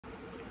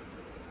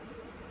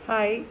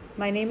Hi,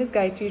 my name is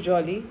Gayatri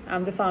Jolly.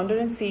 I'm the founder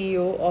and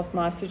CEO of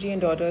MasterG and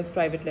Daughters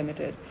Private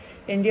Limited,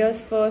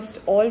 India's first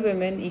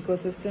all-women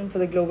ecosystem for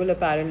the global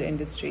apparel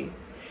industry.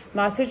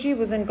 MasterG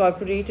was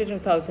incorporated in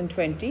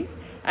 2020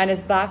 and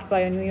is backed by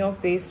a New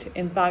York-based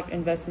impact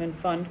investment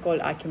fund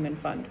called Acumen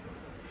Fund.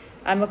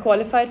 I'm a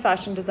qualified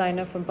fashion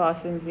designer from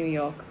Parsons, New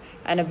York,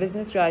 and a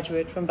business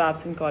graduate from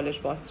Babson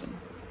College, Boston.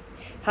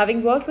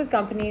 Having worked with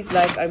companies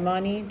like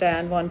Armani,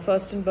 Diane von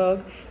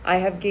Furstenberg, I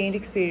have gained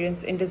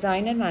experience in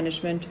design and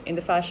management in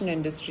the fashion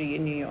industry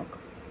in New York.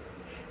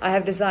 I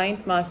have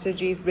designed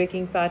MasterG's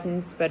Breaking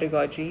Patterns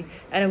pedagogy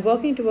and am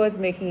working towards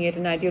making it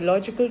an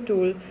ideological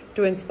tool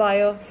to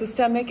inspire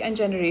systemic and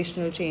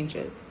generational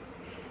changes.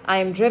 I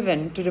am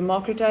driven to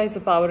democratize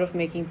the power of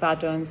making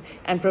patterns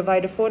and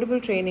provide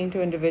affordable training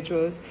to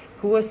individuals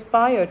who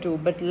aspire to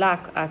but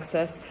lack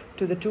access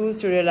to the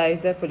tools to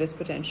realize their fullest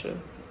potential.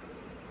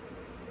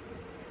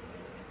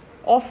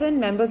 Often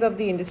members of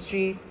the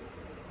industry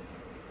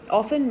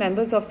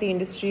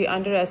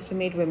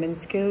underestimate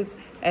women's skills,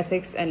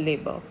 ethics, and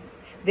labor.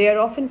 They are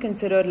often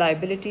considered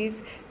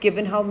liabilities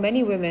given how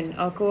many women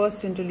are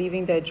coerced into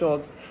leaving their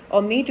jobs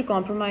or made to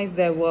compromise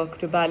their work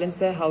to balance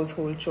their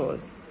household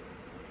chores.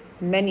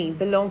 Many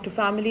belong to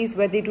families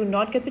where they do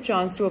not get the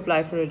chance to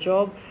apply for a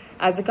job,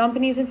 as the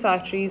companies and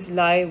factories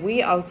lie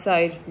way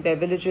outside their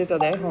villages or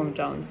their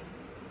hometowns.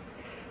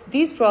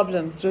 These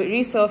problems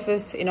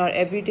resurface in our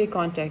everyday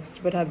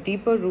context but have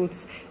deeper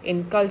roots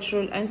in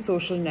cultural and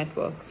social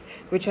networks,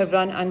 which have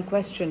run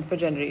unquestioned for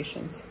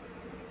generations.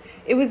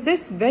 It was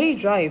this very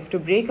drive to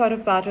break out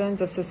of patterns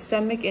of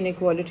systemic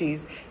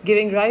inequalities,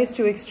 giving rise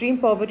to extreme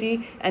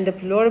poverty and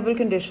deplorable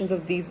conditions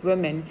of these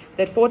women,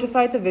 that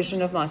fortified the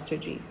vision of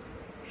MasterG.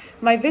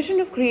 My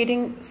vision of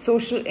creating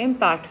social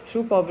impact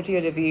through poverty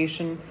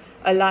alleviation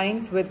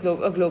aligns with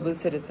a global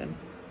citizen.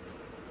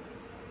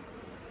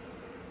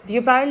 The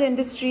apparel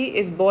industry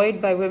is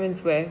buoyed by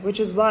women's wear,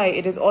 which is why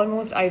it is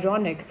almost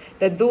ironic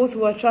that those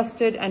who are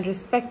trusted and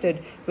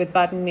respected with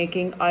pattern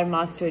making are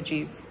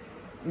MasterGs,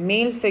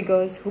 male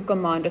figures who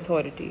command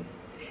authority.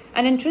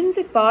 An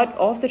intrinsic part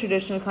of the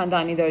traditional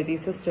Khandani Darzi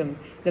system,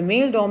 the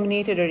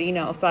male-dominated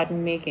arena of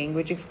pattern making,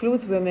 which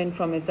excludes women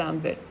from its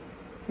ambit.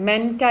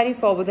 Men carry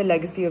forward the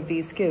legacy of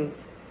these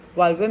skills,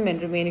 while women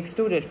remain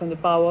excluded from the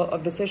power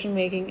of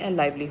decision-making and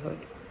livelihood.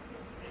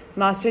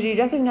 MasterG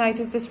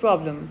recognizes this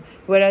problem,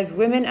 whereas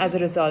women, as a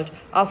result,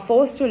 are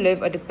forced to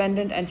live a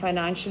dependent and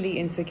financially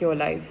insecure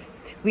life.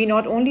 We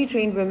not only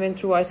train women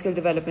through our skill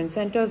development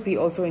centers, we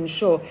also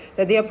ensure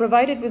that they are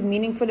provided with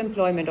meaningful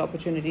employment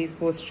opportunities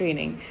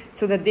post-training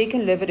so that they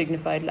can live a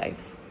dignified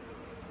life.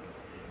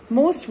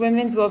 Most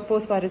women's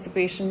workforce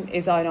participation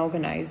is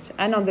unorganized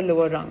and on the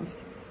lower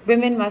rungs.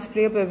 Women must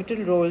play a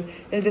pivotal role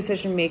in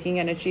decision-making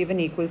and achieve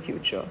an equal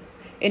future.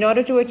 In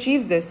order to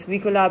achieve this, we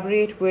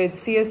collaborate with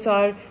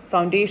CSR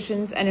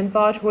foundations and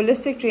impart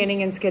holistic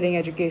training and skilling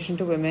education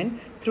to women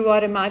through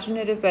our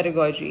imaginative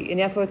pedagogy in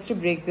efforts to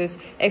break this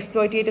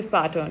exploitative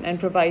pattern and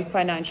provide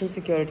financial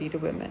security to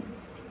women.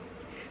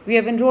 We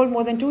have enrolled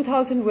more than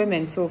 2,000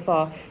 women so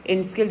far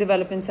in skill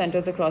development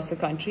centers across the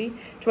country,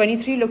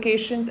 23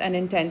 locations and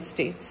in 10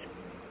 states.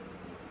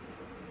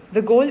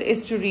 The goal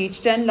is to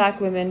reach 10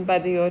 lakh women by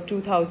the year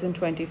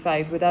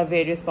 2025 with our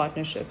various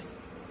partnerships.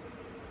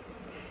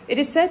 It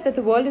is said that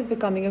the world is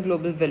becoming a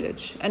global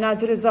village, and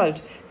as a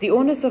result, the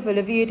onus of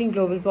alleviating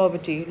global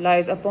poverty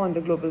lies upon the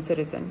global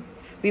citizen.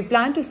 We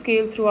plan to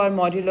scale through our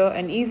modular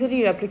and easily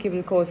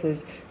replicable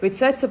courses, which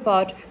sets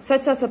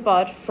us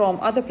apart from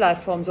other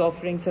platforms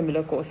offering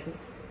similar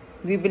courses.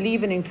 We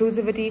believe in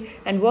inclusivity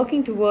and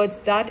working towards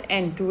that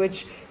end to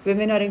which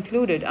women are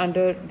included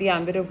under the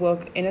ambit of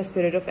work in a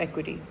spirit of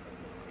equity.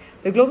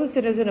 The Global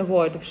Citizen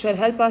Award shall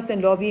help us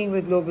in lobbying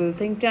with global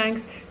think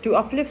tanks to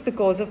uplift the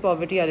cause of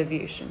poverty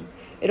alleviation.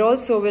 It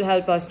also will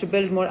help us to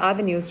build more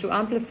avenues to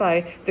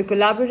amplify the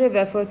collaborative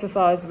efforts of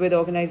ours with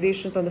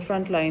organizations on the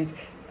front lines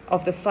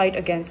of the fight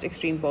against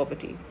extreme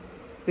poverty.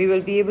 We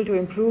will be able to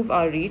improve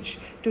our reach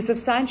to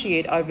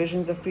substantiate our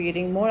visions of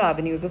creating more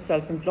avenues of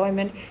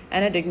self-employment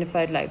and a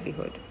dignified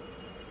livelihood.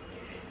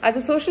 As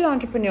a social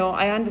entrepreneur,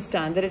 I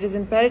understand that it is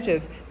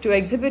imperative to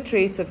exhibit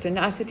traits of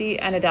tenacity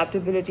and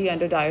adaptability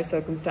under dire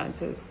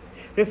circumstances.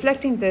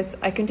 Reflecting this,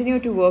 I continue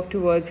to work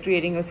towards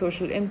creating a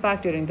social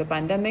impact during the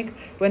pandemic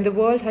when the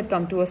world had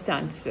come to a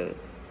standstill.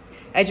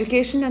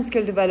 Education and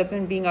skill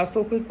development being our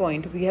focal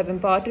point, we have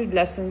imparted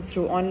lessons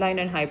through online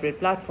and hybrid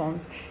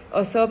platforms,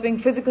 usurping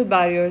physical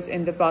barriers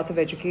in the path of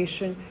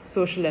education,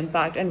 social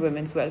impact, and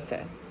women's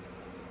welfare.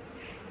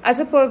 As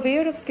a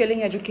purveyor of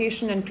skilling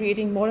education and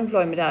creating more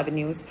employment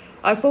avenues,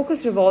 our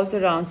focus revolves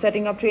around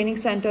setting up training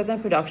centers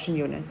and production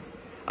units.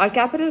 Our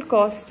capital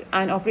cost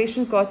and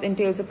operation cost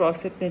entails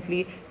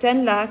approximately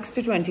 10 lakhs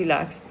to 20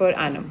 lakhs per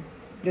annum,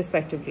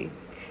 respectively.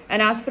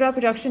 And as for our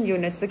production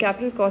units, the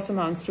capital cost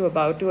amounts to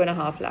about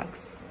 2.5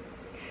 lakhs.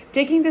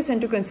 Taking this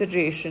into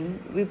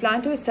consideration, we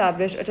plan to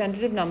establish a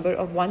tentative number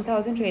of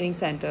 1,000 training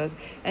centers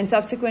and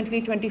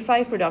subsequently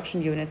 25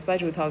 production units by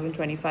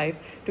 2025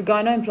 to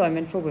garner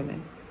employment for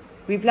women.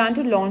 We plan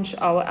to launch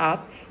our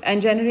app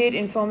and generate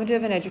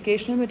informative and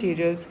educational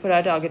materials for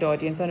our target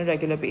audience on a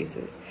regular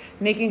basis,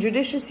 making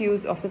judicious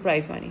use of the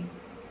prize money.